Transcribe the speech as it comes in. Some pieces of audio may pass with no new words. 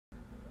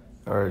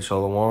All right,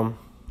 Shalom.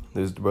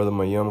 This is the brother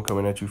Mayum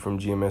coming at you from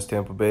GMS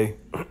Tampa Bay.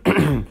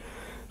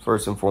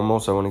 First and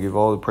foremost, I want to give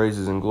all the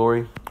praises and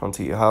glory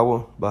unto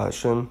Yahweh,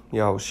 Bahashem,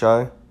 Yahweh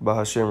Shai,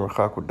 Bahashem,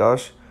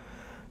 Rachakwadash.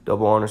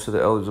 Double honors to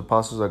the elders,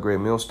 apostles, our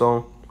great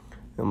millstone,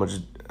 and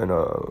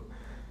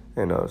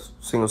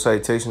single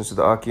salutations to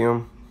the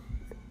Akim,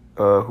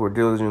 who are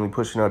diligently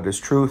pushing out this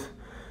truth,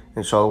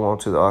 and Shalom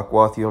to the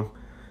Akwathium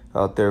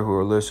out there who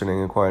are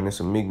listening in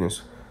quietness and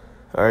meekness.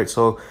 All right,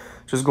 so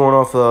just going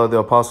off the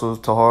Apostles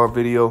Tahar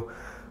video.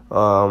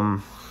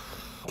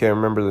 Can't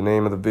remember the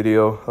name of the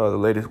video.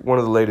 One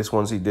of the latest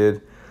ones he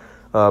did.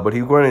 But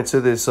he went into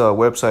this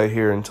website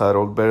here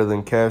entitled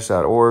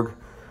betterthancash.org.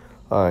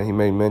 He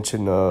made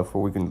mention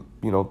for we can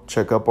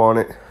check up on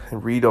it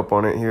and read up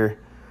on it here.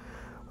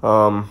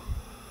 And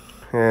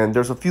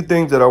there's a few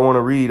things that I want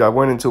to read. I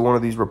went into one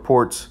of these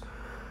reports.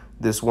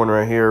 This one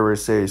right here where it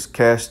says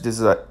cash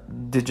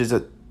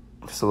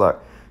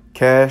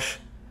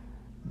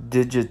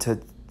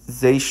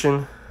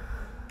digitization,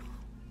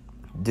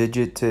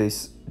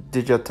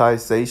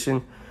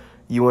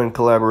 UN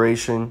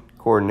collaboration,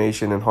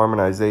 coordination, and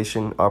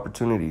harmonization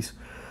opportunities.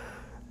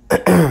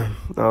 But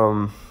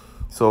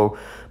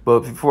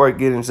before I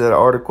get into that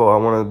article, I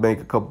want to make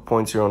a couple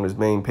points here on this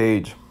main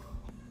page.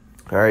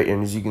 All right,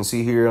 and as you can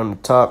see here on the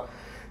top,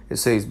 it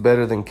says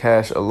Better Than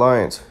Cash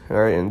Alliance. All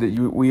right,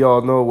 and we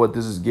all know what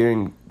this is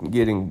getting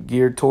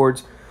geared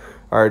towards.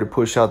 All right, to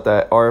push out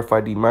that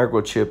RFID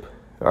microchip.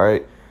 All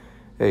right.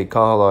 Hey,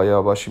 Kahala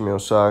Yabashim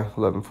Osai,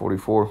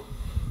 1144.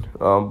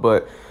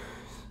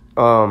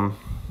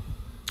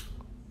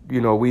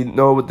 We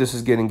know what this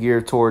is getting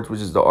geared towards, which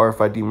is the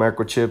RFID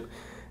microchip.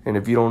 And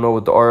if you don't know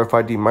what the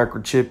RFID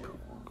microchip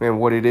and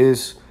what it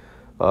is,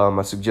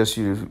 I suggest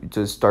you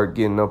to start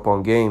getting up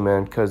on game,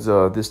 man, because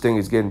this thing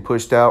is getting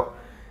pushed out.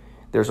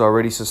 There's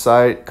already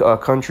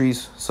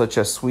countries such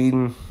as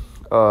Sweden,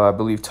 I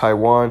believe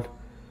Taiwan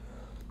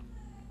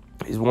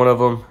is one of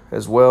them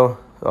as well.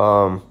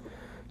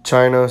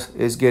 China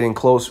is getting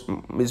close,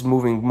 is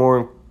moving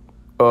more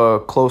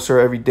closer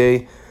every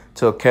day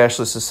to a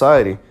cashless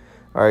society.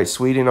 All right,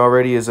 Sweden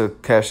already is a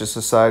cashless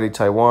society.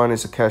 Taiwan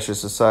is a cashless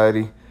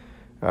society.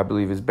 I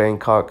believe it's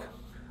Bangkok.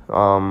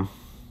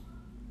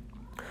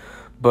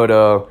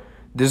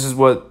 This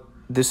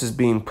is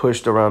being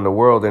pushed around the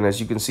world. And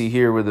as you can see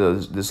here with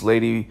this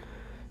lady,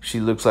 she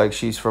looks like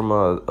she's from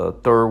a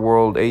third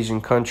world Asian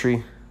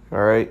country. All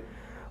right.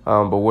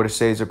 But what it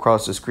says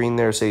across the screen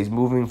there, it says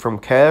moving from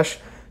cash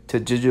to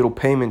digital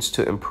payments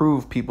to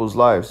improve people's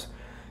lives.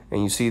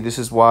 And you see, this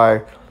is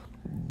why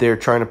they're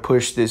trying to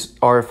push this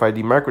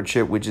RFID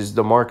microchip, which is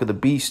the mark of the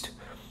beast,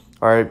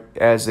 all right,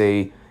 as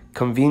a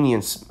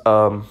convenience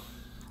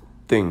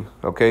thing,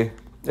 okay?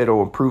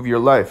 It'll improve your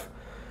life,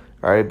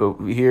 all right? But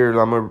here,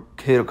 I'm going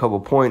to hit a couple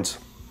points.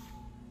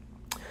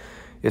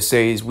 It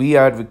says, we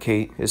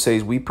advocate, it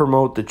says, we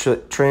promote the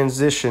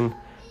transition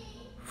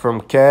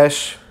from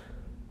cash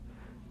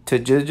to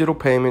digital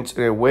payments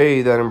in a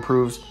way that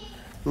improves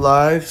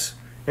lives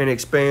and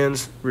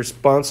expands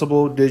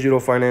responsible digital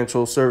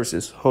financial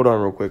services. Hold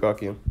on real quick,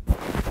 Akim.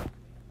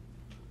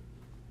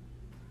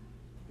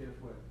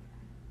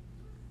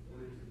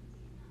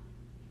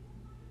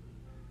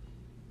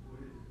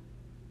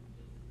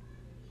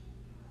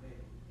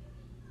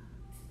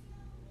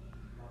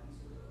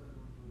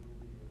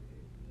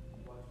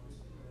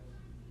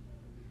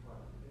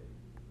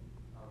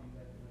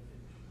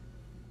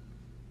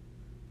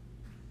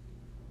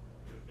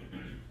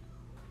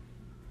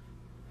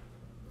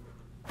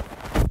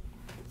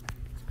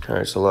 All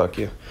right, so luck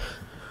you.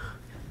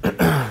 All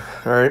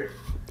right,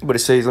 but it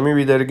says, let me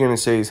read that again. It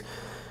says,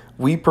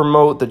 we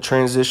promote the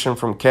transition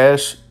from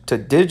cash to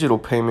digital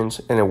payments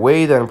in a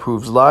way that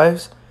improves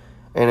lives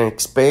and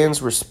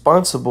expands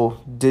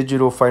responsible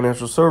digital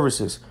financial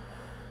services.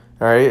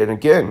 All right, and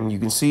again, you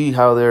can see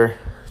how they're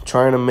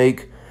trying to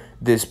make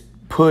this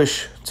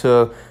push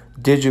to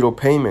digital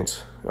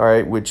payments. All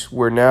right,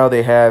 where now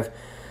they have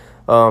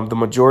the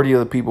majority of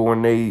the people,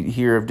 when they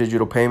hear of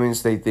digital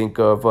payments, they think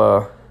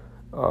of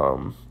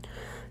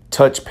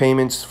touch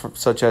payments,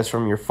 such as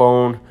from your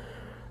phone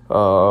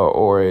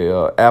or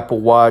a Apple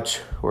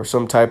Watch or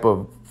some type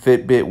of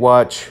Fitbit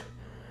watch,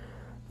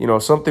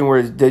 something where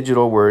it's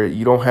digital, where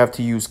you don't have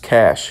to use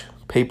cash,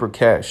 paper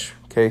cash,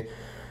 okay?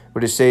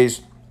 But it says,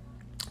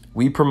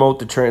 we promote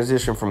the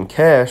transition from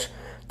cash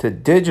to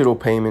digital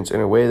payments in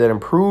a way that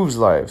improves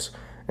lives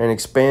and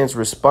expands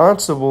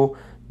responsible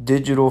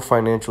digital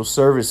financial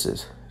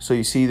services. So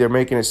you see, they're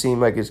making it seem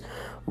like it's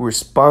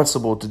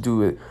responsible to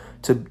do it,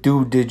 to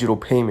do digital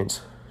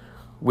payments,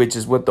 which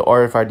is what the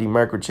RFID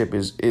microchip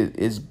is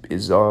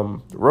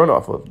run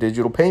off of,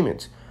 digital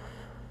payments.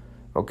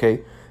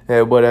 Okay,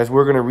 but as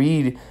we're gonna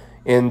read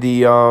in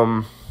the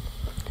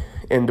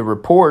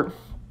report,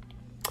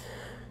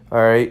 all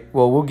right.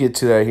 Well, we'll get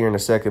to that here in a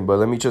second, but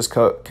let me just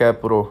let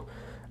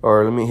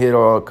me hit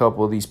on a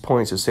couple of these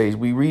points. It says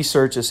we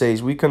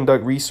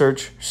conduct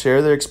research,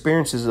 share the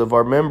experiences of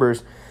our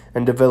members,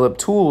 and develop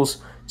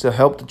tools to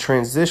help the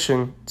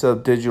transition to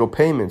digital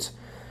payments.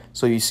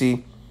 So you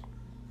see,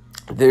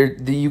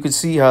 you can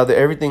see how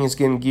everything is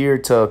getting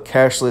geared to a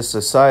cashless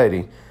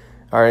society.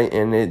 All right,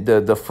 and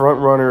the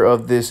front runner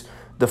of this,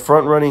 the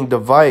front running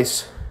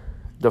device,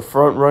 the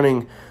front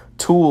running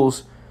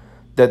tools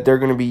that they're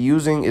going to be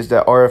using is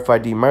that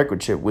RFID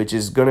microchip, which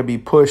is going to be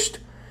pushed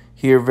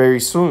here very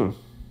soon.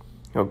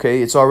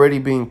 Okay, it's already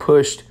being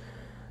pushed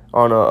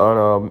on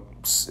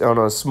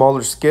a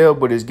smaller scale,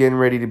 but it's getting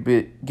ready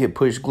to get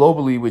pushed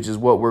globally, which is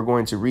what we're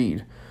going to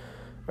read.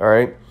 All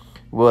right.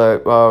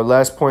 Well,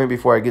 last point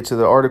before I get to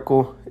the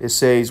article, it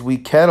says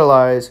we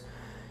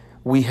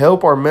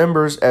help our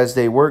members as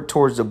they work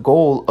towards the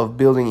goal of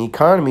building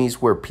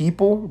economies where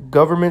people,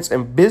 governments,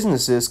 and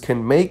businesses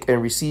can make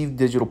and receive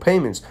digital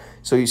payments.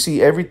 So you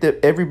see,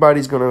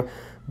 everybody's going to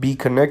be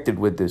connected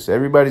with this.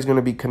 Everybody's going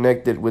to be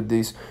connected with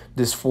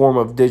this form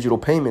of digital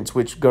payments,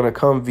 which is going to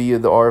come via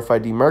the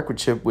RFID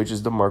microchip, which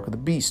is the mark of the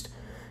beast.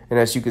 And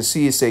as you can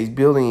see, it says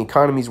building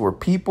economies where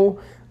people,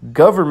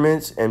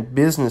 governments, and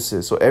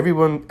businesses. So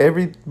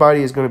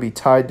everybody is going to be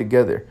tied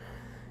together.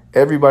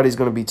 Everybody's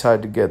going to be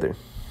tied together.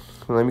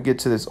 Let me get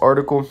to this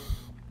article.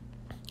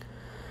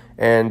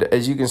 And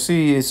as you can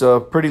see, it's a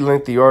pretty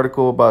lengthy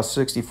article, about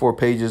 64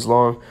 pages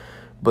long.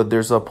 But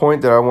there's a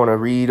point that I want to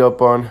read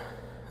up on.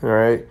 All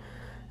right.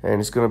 And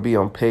it's going to be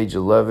on page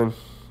 11.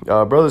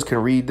 Brothers can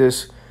read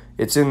this.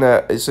 It's in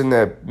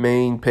that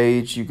main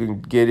page. You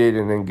can get it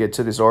and then get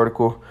to this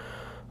article.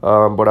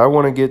 But I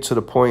want to get to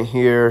the point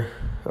here.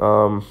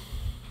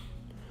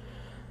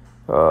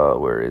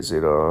 Where is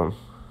it?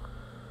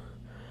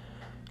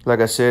 Like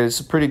I said,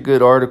 it's a pretty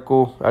good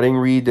article. I didn't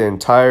read the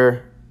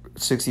entire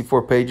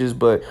 64 pages,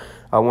 but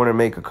I want to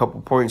make a couple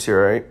points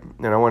here, right?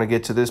 And I want to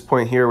get to this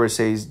point here where it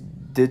says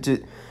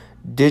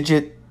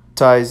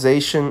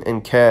digitization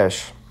and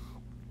cash.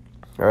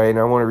 All right, and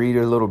I want to read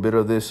a little bit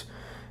of this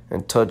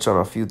and touch on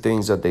a few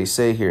things that they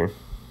say here.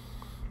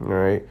 All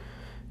right,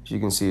 as you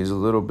can see, there's a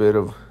little bit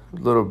of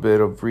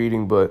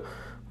reading, but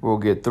we'll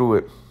get through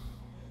it.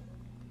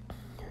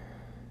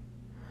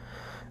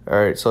 All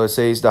right, so it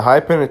says the high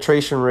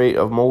penetration rate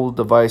of mobile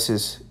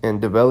devices in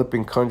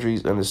developing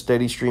countries and the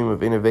steady stream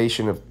of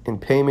innovation in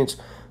payments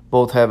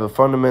both have a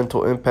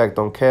fundamental impact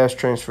on cash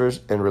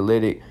transfers and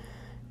related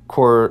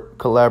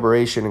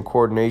collaboration and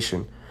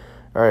coordination.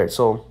 All right,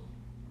 so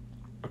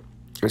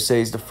it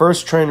says the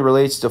first trend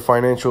relates to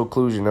financial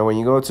inclusion. Now, when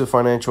you go to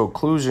financial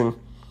inclusion,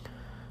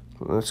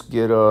 let's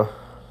get what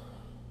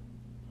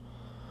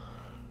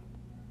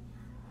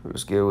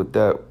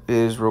that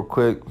is real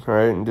quick. All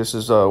right, and this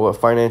is what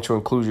financial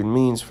inclusion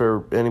means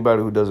for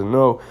anybody who doesn't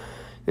know.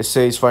 It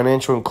says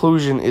financial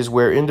inclusion is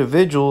where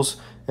individuals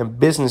and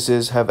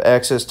businesses have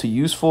access to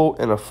useful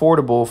and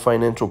affordable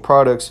financial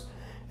products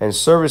and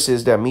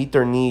services that meet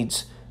their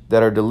needs,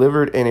 that are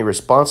delivered in a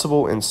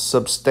responsible and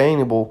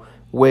sustainable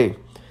way.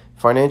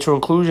 Financial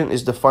inclusion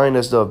is defined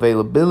as the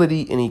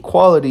availability and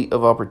equality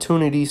of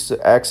opportunities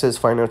to access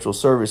financial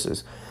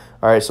services.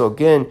 All right, so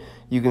again,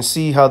 you can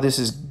see how this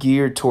is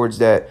geared towards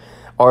that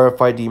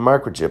RFID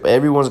microchip.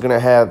 Everyone's gonna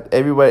have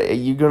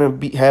you're gonna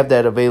have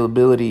that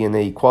availability and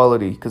the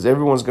equality, because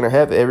everyone's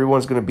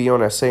gonna be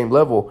on that same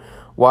level.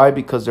 Why?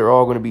 Because they're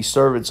all gonna be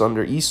servants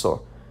under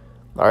Esau.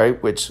 All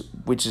right, which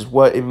is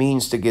what it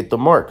means to get the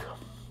mark.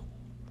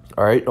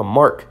 All right, a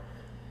mark.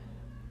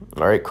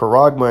 All right,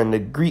 charagma in the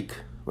Greek.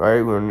 All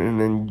right,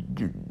 and then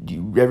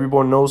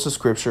everyone knows the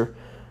scripture,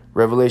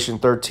 Revelation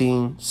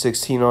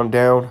 13:16 on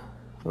down.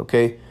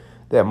 Okay,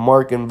 that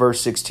mark in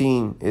verse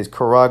 16 is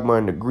charagma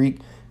in the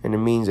Greek, and it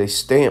means a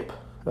stamp,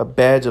 a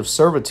badge of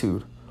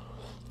servitude.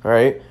 All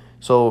right,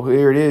 so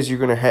here it is.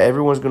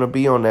 Everyone's gonna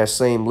be on that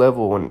same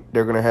level, and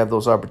they're gonna have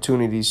those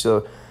opportunities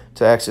to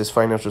access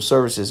financial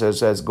services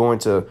as going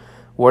to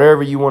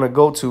whatever you want to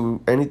go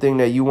to, anything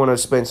that you want to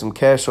spend some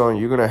cash on.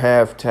 You're gonna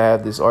have to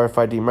have this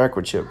RFID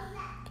microchip.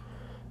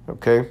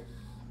 Okay,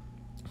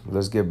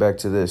 let's get back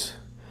to this.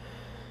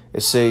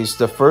 It says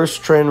the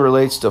first trend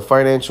relates to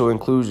financial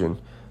inclusion.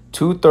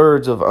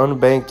 2/3 of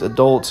unbanked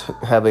adults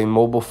have a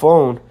mobile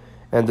phone,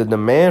 and the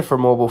demand for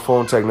mobile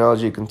phone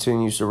technology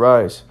continues to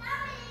rise.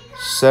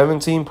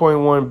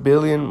 17.1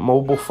 billion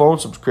mobile phone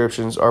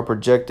subscriptions are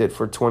projected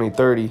for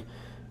 2030,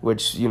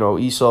 which,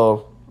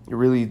 Esau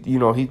really,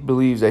 he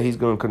believes that he's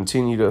going to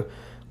continue to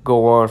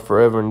go on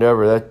forever and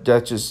ever.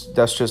 That's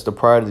just the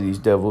pride of these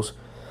devils.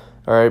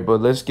 All right, but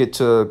let's get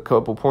to a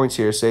couple points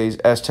here. It says,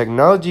 as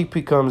technology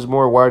becomes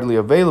more widely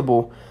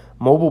available,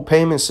 mobile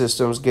payment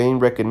systems gain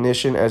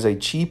recognition as a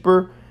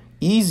cheaper,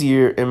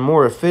 easier, and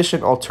more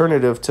efficient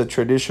alternative to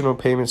traditional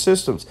payment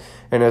systems.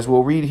 And as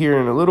we'll read here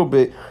in a little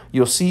bit,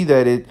 you'll see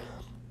that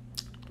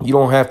you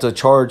don't have to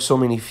charge so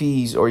many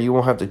fees, or you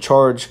won't have to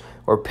charge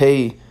or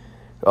pay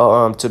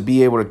to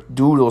be able to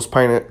do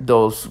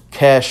those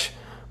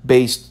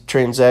cash-based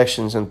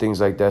transactions and things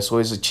like that. So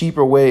it's a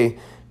cheaper way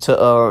to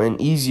and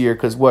easier,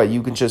 because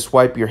you can just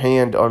swipe your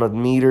hand on a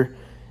meter.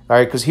 All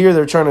right, because here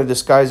they're trying to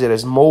disguise it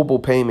as mobile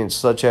payments,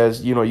 such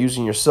as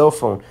using your cell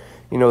phone.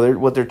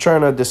 What they're trying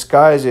to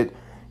disguise it.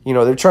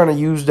 They're trying to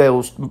use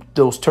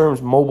those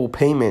terms, mobile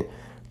payment,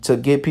 to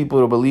get people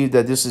to believe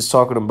that this is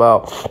talking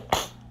about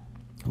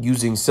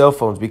using cell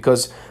phones,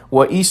 because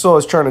what Esau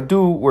is trying to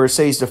do, where it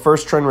says the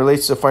first trend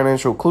relates to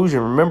financial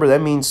inclusion, remember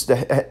that means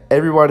that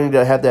everybody need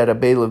to have that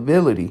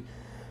availability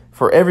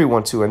for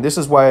everyone to. And this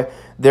is why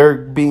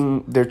they're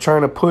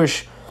trying to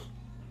push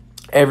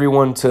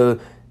everyone to,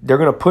 they're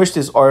going to push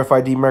this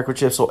RFID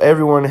microchip so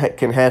everyone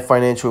can have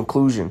financial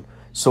inclusion,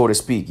 so to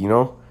speak, you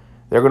know.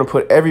 They're going to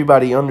put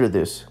everybody under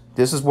this.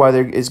 This is why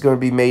it's going to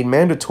be made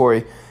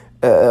mandatory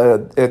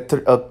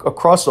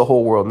across the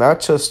whole world, not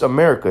just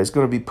America. It's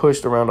going to be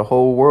pushed around the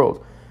whole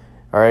world.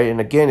 All right.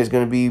 And again, it's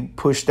going to be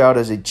pushed out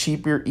as a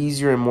cheaper,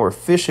 easier, and more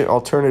efficient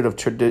alternative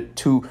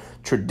to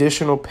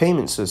traditional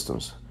payment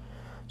systems.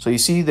 So you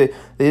see that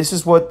this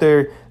is what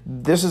their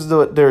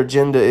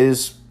agenda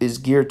is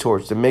geared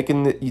towards.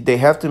 They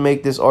have to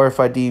make this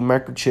RFID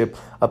microchip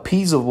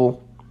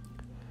appeasable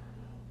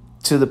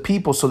to the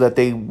people so that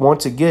they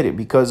want to get it,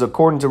 because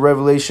according to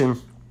Revelation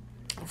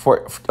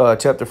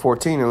chapter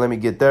 14, and let me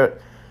get that.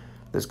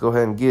 Let's go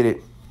ahead and get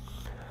it.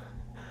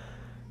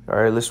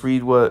 All right, let's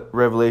read what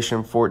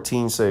Revelation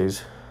 14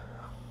 says.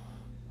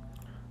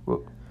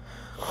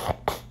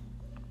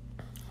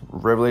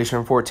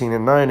 Revelation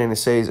 14:9, and it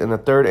says, and the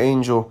third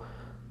angel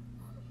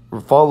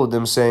followed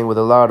them, saying with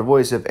a loud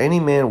voice, if any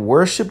man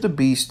worship the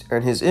beast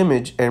and his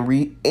image and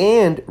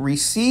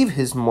receive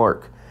his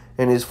mark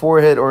in his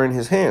forehead or in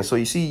his hand. So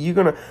you see,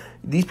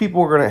 these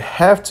people are gonna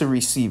have to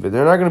receive it.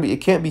 They're not gonna be. It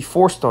can't be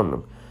forced on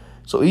them.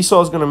 So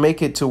Esau is gonna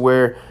make it to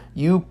where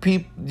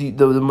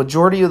the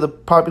majority of the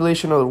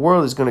population of the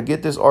world is gonna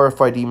get this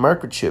RFID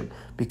microchip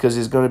because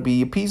it's gonna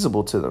be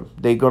appeasable to them.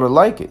 They're gonna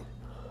like it.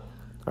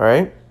 All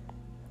right.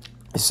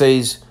 It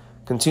says,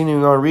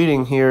 continuing on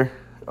reading here,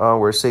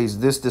 where it says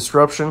this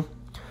disruption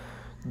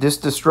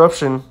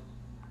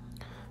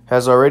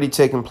has already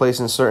taken place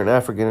in certain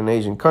African and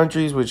Asian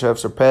countries, which have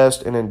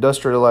surpassed and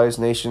industrialized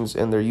nations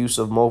in their use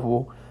of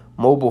mobile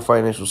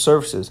financial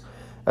services.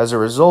 As a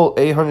result,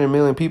 800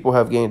 million people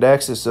have gained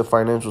access to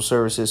financial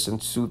services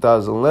since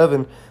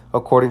 2011,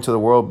 according to the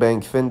World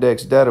Bank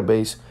Findex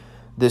database.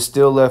 This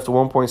still left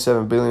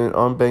 1.7 billion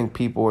unbanked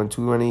people in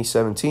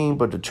 2017,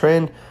 but the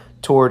trend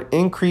toward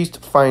increased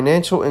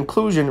financial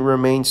inclusion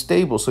remains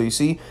stable. So you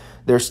see,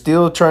 they're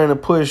still trying to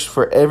push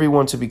for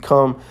everyone to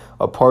become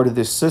a part of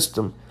this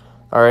system.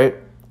 All right,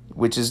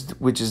 which is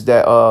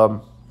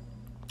that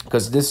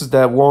because this is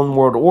that one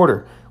world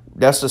order.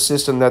 That's the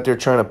system that they're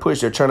trying to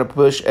push. They're trying to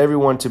push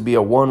everyone to be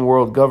a one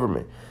world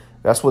government.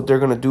 That's what they're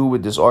going to do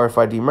with this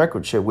RFID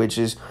microchip, which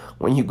is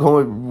when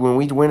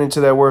we went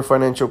into that word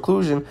financial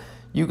inclusion,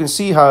 you can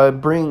see how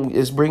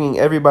it's bringing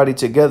everybody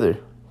together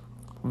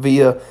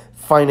via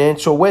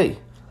financial way,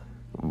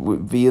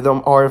 via the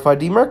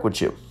RFID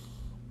microchip.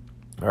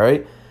 All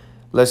right,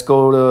 let's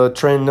go to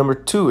trend number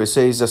 2. It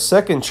says the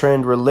second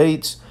trend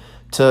relates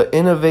to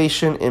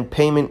innovation in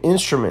payment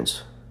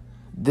instruments.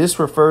 This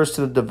refers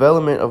to the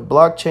development of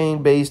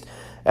blockchain-based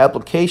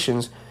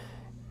applications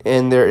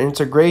and their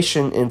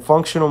integration in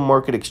functional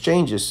market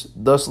exchanges,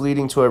 thus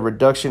leading to a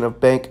reduction of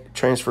bank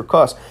transfer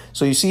costs.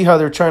 So you see how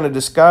they're trying to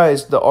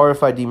disguise the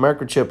RFID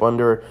microchip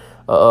under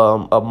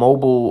a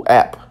mobile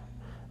app,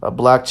 a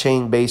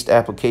blockchain-based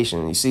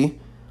application. You see?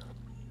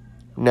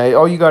 Now,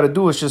 all you got to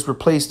do is just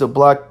replace the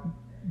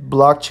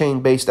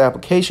blockchain-based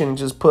application and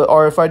just put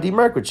RFID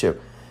microchip.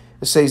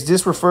 It says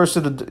this refers to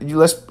the.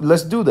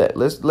 Let's do that.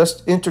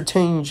 Let's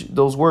interchange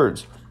those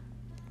words.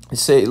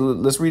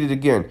 Let's read it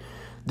again.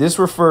 This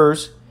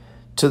refers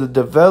to the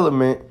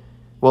development.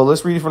 Well,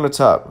 let's read it from the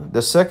top.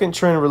 The second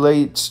trend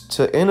relates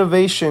to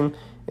innovation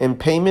in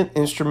payment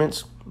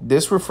instruments.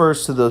 This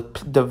refers to the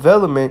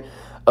development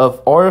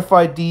of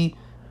RFID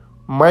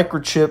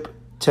microchip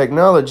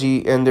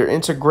technology and their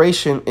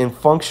integration in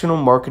functional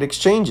market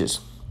exchanges,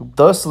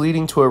 thus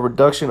leading to a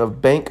reduction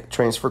of bank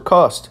transfer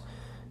cost.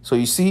 So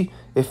you see,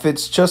 it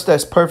fits just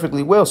as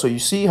perfectly well. So you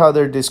see how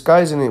they're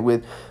disguising it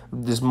with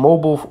this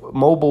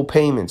mobile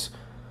payments,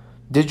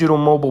 digital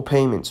mobile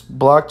payments,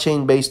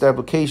 blockchain-based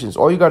applications.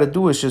 All you got to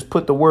do is just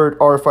put the word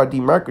RFID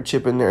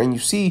microchip in there, and you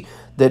see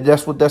that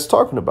that's what that's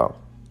talking about.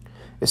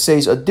 It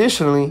says,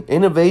 additionally,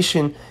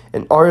 innovation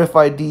in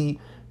RFID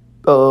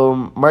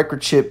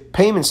microchip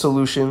payment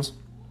solutions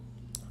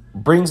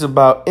brings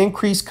about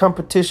increased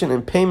competition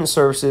in payment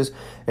services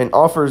and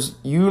offers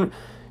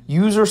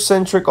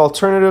user-centric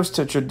alternatives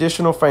to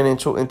traditional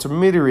financial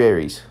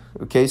intermediaries.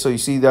 Okay, so you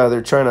see that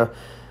they're trying to,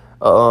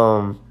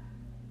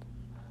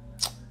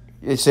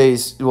 it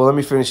says, well, let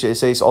me finish it. It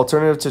says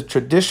alternative to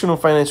traditional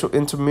financial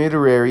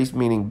intermediaries,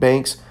 meaning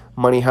banks,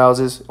 money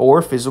houses,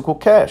 or physical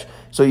cash.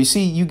 So you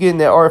see, you getting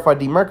that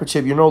RFID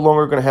microchip, you're no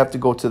longer going to have to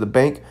go to the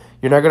bank.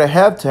 You're not going to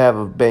have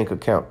a bank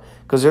account,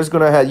 because there's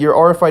going to have your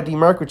RFID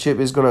microchip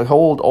is going to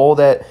hold all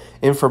that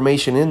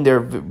information in there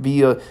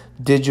via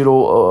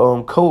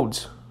digital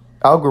codes,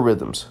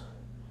 algorithms.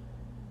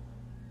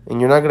 And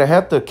you're not going to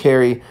have to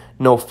carry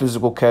no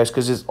physical cash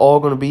because it's all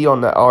going to be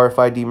on the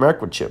RFID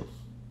microchip.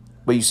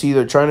 But you see,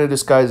 they're trying to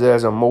disguise it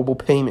as a mobile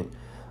payment,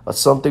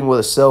 something with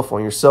a cell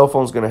phone. Your cell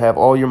phone's going to have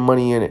all your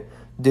money in it,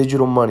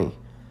 digital money.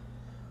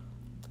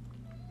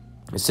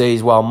 It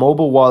says, while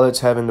mobile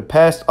wallets have in the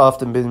past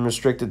often been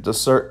restricted to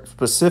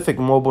specific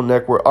mobile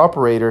network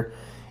operator,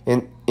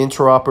 and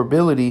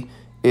interoperability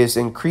is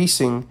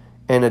increasing,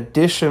 and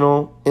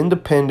additional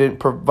independent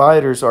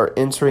providers are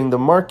entering the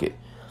market.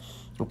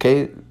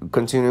 Okay,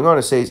 continuing on,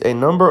 it says a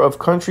number of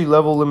country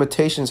level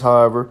limitations,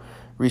 however,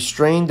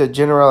 restrain the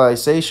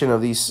generalization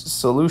of these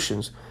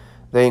solutions.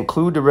 They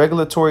include the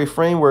regulatory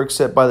framework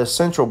set by the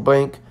central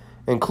bank,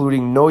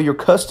 including know your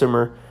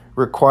customer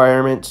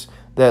requirements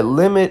that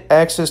limit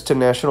access to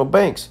national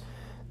banks.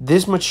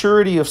 This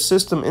maturity of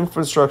system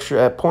infrastructure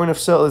at point of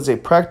sale is a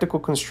practical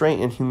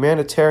constraint in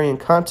humanitarian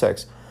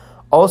context.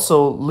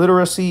 Also,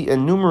 literacy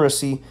and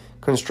numeracy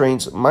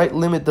constraints might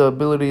limit the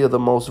ability of the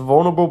most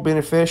vulnerable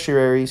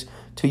beneficiaries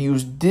to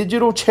use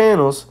digital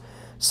channels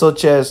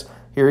such as,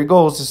 here it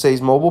goes, it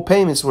says mobile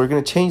payments. We're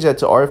going to change that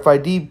to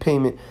RFID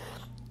payment.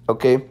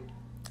 Okay,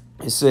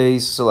 it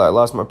says, so I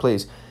lost my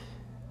place.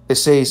 It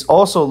says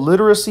also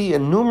literacy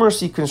and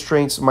numeracy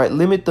constraints might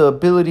limit the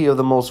ability of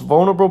the most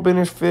vulnerable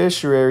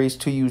beneficiaries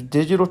to use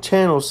digital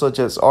channels such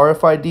as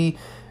RFID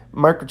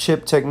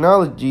microchip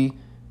technology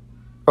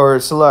or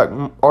select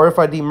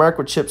RFID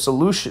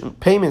microchip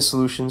payment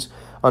solutions.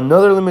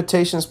 Another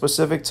limitation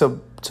specific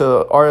to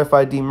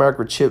RFID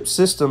microchip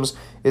systems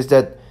is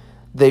that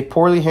they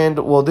poorly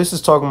handle, well, this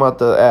is talking about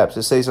the apps.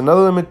 It says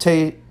another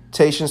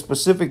limitation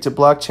specific to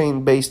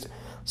blockchain-based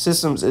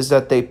systems is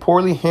that they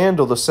poorly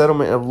handle the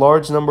settlement of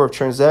large number of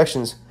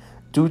transactions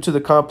due to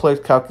the complex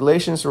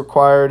calculations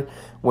required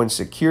when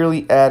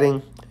securely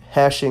adding,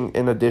 hashing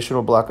an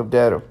additional block of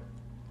data.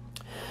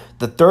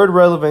 The third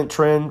relevant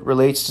trend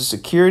relates to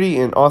security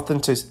and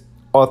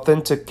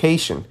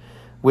authentication,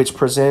 which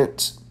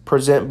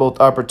present both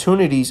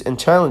opportunities and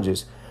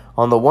challenges.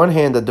 On the one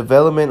hand, the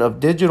development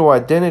of digital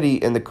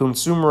identity and the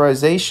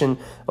consumerization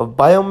of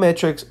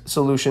biometric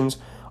solutions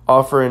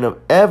offer an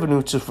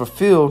avenue to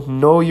fulfill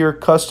know your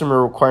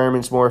customer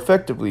requirements more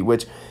effectively,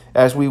 which,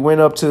 as we went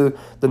up to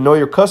the know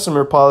your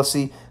customer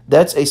policy,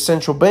 that's a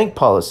central bank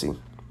policy.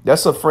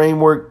 That's a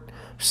framework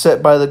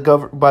set by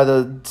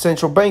the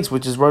central banks,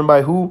 which is run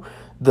by who?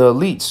 The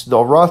elites,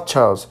 the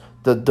Rothschilds,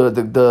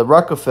 the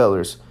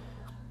Rockefellers.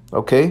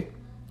 Okay,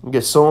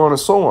 get so on and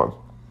so on.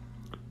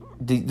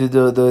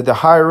 The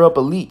higher up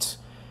elites.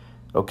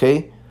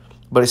 Okay,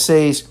 but it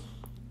says,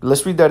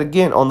 let's read that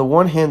again. On the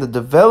one hand, the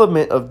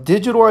development of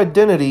digital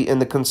identity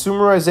and the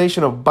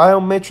consumerization of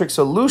biometric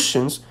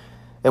solutions.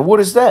 And what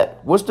is that?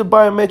 What's the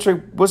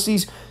biometric? What's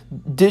these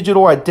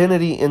digital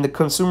identity and the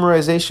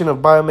consumerization of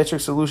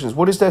biometric solutions?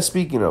 What is that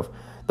speaking of?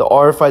 The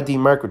RFID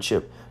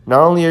microchip.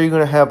 Not only are you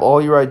going to have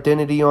all your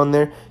identity on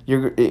there,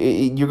 you're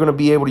going to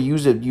be able to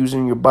use it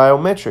using your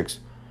biometrics.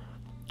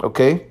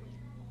 Okay?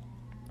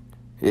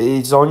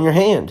 It's on your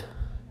hand.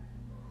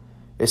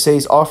 It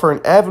says offer an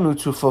avenue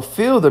to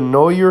fulfill the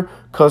know your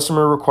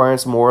customer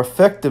requirements more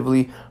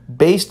effectively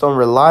based on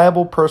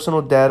reliable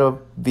personal data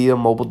via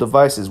mobile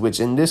devices, which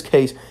in this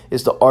case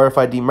is the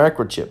RFID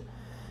microchip.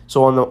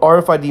 So on the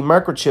RFID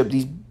microchip,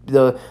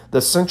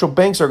 the central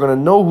banks are going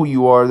to know who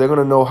you are. They're going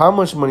to know how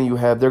much money you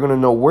have. They're going to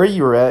know where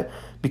you're at,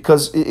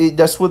 because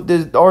that's what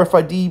the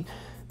RFID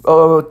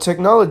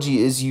technology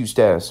is used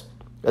as,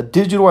 a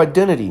digital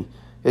identity.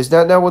 Is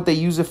that not what they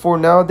use it for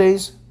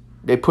nowadays?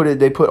 They put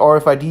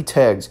RFID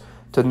tags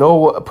to know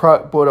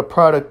what a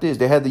product is.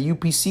 They have the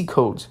UPC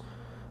codes.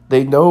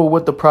 They know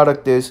what the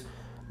product is.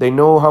 They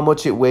know how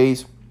much it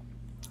weighs.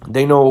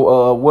 They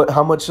know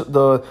how much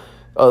the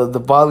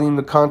volume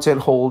the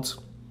content holds.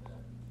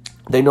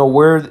 They know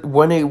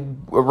when it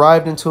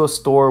arrived into a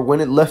store,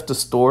 when it left the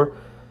store.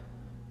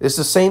 It's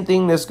the same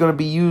thing that's going to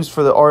be used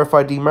for the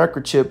RFID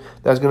microchip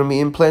that's going to be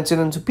implanted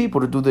into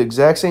people to do the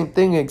exact same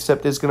thing,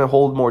 except it's going to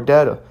hold more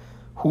data.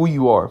 Who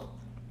you are,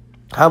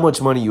 how much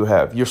money you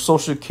have, your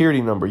social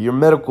security number, your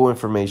medical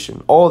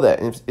information, all that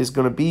is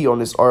going to be on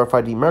this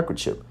RFID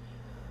microchip.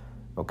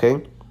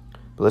 Okay,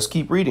 but let's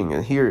keep reading.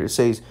 And here it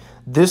says,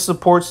 this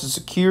supports the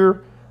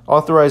secure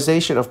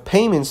authorization of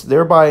payments,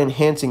 thereby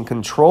enhancing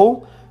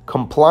control,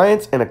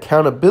 compliance, and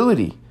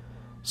accountability.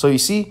 So you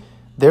see,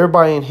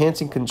 thereby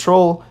enhancing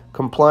control,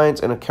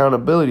 compliance, and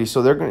accountability.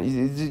 So they're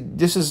going to,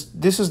 this is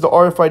the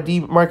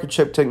RFID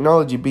microchip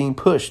technology being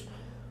pushed.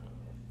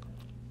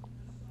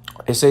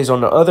 It says, on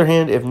the other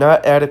hand, if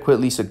not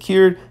adequately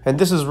secured, and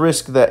this is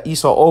risk that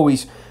Esau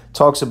always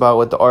talks about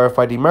with the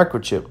RFID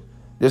microchip.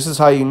 This is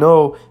how you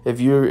know, if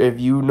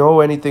you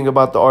know anything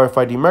about the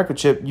RFID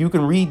microchip, you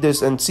can read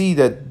this and see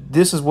that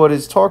this is what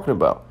it's talking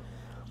about.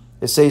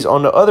 It says,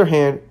 on the other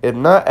hand, if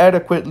not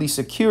adequately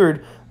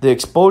secured, the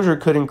exposure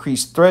could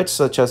increase threats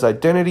such as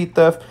identity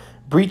theft,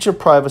 breach of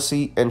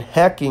privacy, and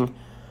hacking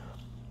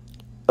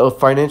of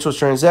financial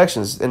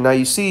transactions. And now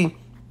you see,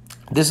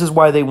 this is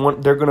why they're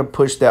going to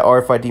push that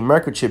RFID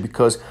microchip,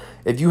 because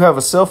if you have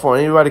a cell phone,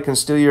 anybody can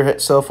steal your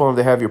cell phone if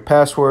they have your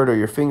password or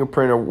your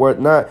fingerprint or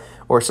whatnot,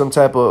 or some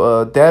type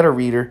of data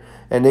reader,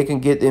 and they can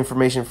get the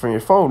information from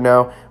your phone.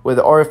 Now, with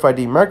the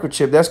RFID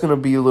microchip, that's going to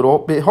be a little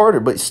bit harder.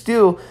 But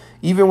still,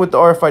 even with the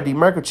RFID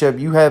microchip,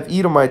 you have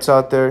Edomites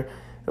out there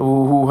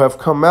who have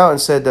come out and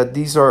said that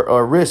these are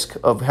a risk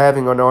of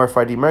having an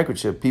RFID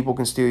microchip. People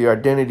can steal your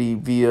identity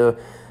via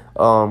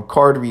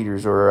card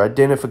readers or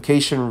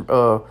identification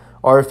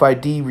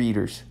RFID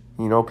readers.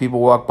 You know, people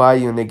walk by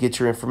you and they get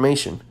your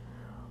information.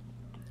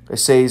 It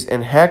says,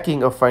 and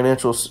hacking of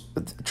financial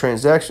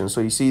transactions.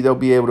 So you see, they'll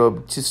be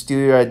able to steal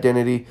your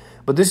identity.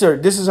 But this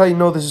is how you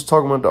know this is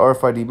talking about the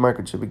RFID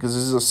microchip, because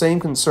this is the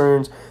same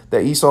concerns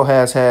that Esau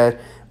has had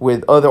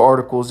with other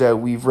articles that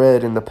we've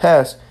read in the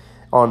past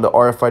on the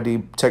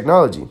RFID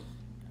technology.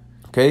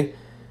 Okay?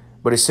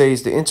 But it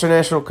says the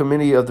International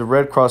Committee of the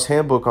Red Cross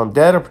Handbook on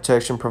Data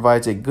Protection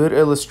provides a good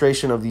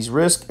illustration of these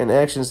risks and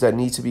actions that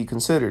need to be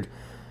considered.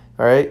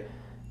 All right?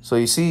 So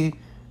you see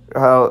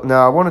how,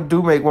 now I want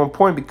to make one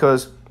point,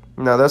 because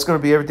now that's going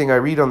to be everything I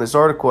read on this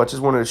article. I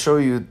just wanted to show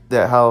you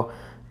that how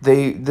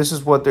this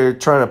is what they're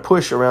trying to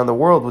push around the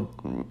world with,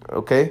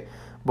 okay?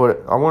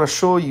 But I want to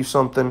show you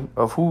something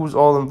of who's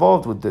all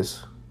involved with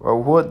this,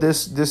 or what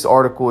this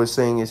article is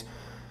saying is,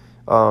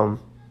 right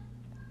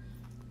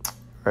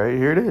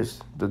here it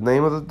is. The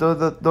name of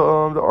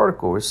the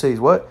article. It says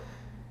what?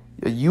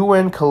 A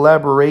UN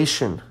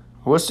collaboration.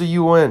 What's the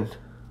UN?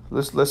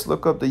 Let's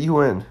look up the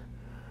UN.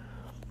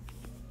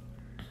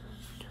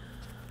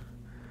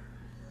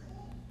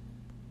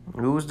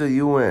 Who's the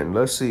UN?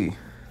 Let's see.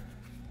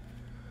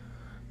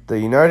 The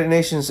United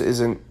Nations is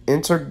an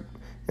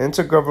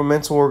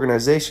intergovernmental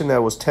organization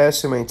that was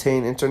tasked to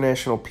maintain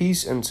international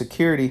peace and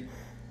security.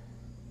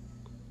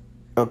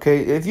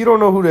 Okay, if you don't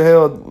know who the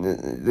hell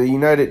the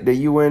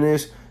UN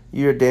is,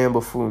 you're a damn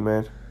buffoon,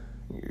 man.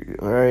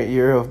 All right,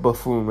 you're a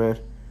buffoon, man.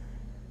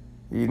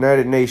 The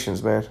United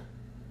Nations, man.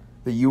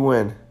 The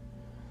UN.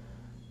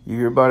 You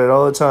hear about it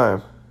all the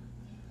time.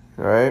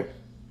 All right?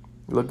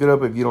 Look it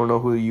up if you don't know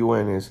who the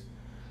UN is.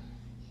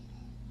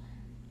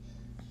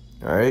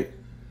 All right?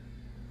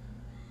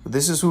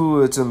 This is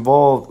who it's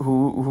involved,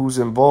 who's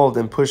involved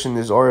in pushing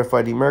this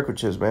RFID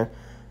microchips, man.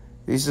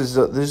 This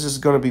is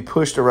going to be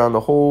pushed around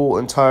the whole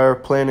entire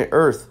planet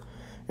Earth.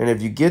 And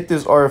if you get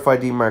this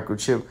RFID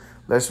microchip,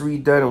 let's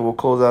read that and we'll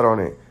close out on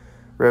it.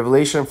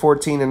 Revelation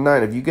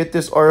 14:9. If you get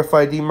this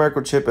RFID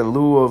microchip in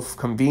lieu of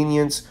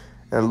convenience,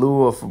 in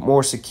lieu of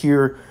more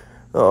secure,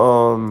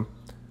 more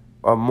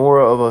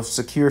of a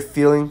secure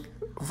feeling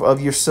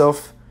of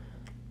yourself,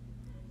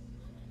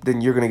 then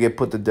you're going to get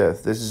put to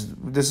death. This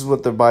is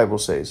what the Bible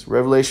says.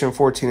 Revelation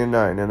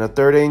 14:9. And a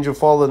third angel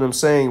followed him,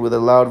 saying with a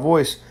loud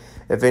voice,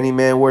 if any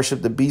man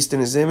worship the beast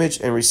in his image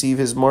and receive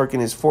his mark in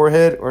his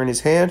forehead or in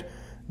his hand,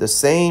 the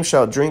same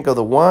shall drink of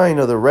the wine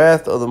of the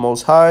wrath of the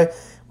Most High,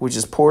 which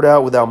is poured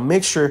out without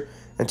mixture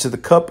into the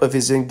cup of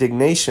his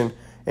indignation,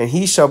 and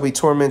he shall be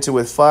tormented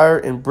with fire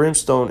and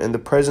brimstone in the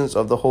presence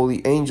of the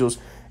holy angels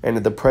and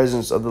in the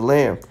presence of the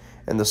Lamb.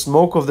 And the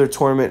smoke of their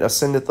torment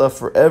ascendeth up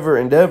forever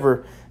and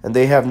ever, and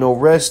they have no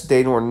rest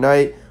day nor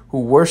night,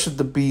 who worship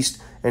the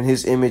beast and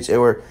his image,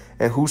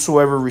 and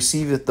whosoever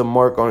receiveth the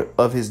mark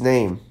of his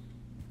name.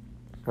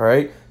 All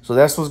right, so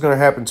that's what's gonna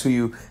happen to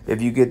you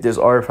if you get this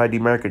RFID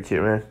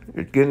microchip, man.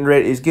 It's getting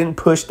ready. It's getting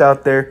pushed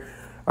out there.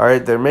 All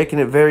right, they're making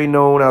it very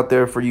known out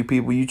there for you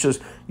people. You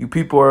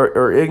people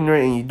are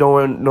ignorant, and you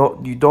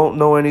don't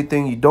know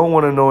anything. You don't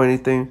want to know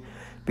anything,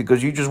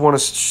 because you just want to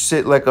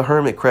sit like a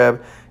hermit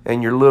crab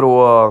in your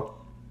little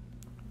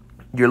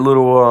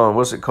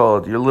what's it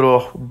called? Your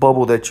little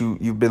bubble that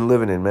you've been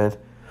living in, man.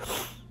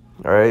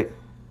 All right.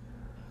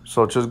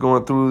 So just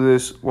going through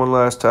this one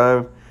last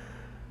time.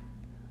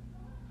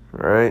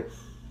 All right.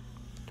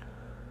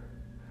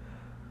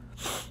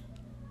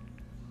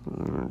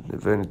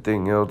 If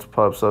anything else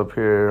pops up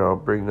here, I'll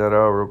bring that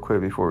out real quick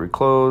before we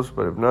close.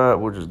 But if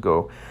not, we'll just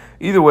go.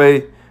 Either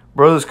way,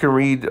 brothers can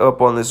read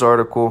up on this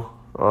article.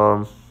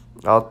 I'll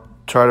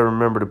try to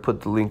remember to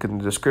put the link in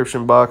the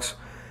description box.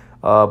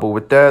 But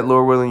with that,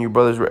 Lord willing, you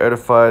brothers were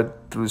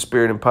edified through the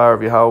spirit and power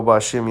of Yahweh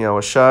Ba'ashem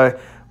Yahushai,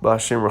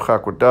 Ba'ashem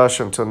Rachak Wadash.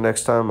 Until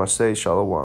next time, I say Shalom.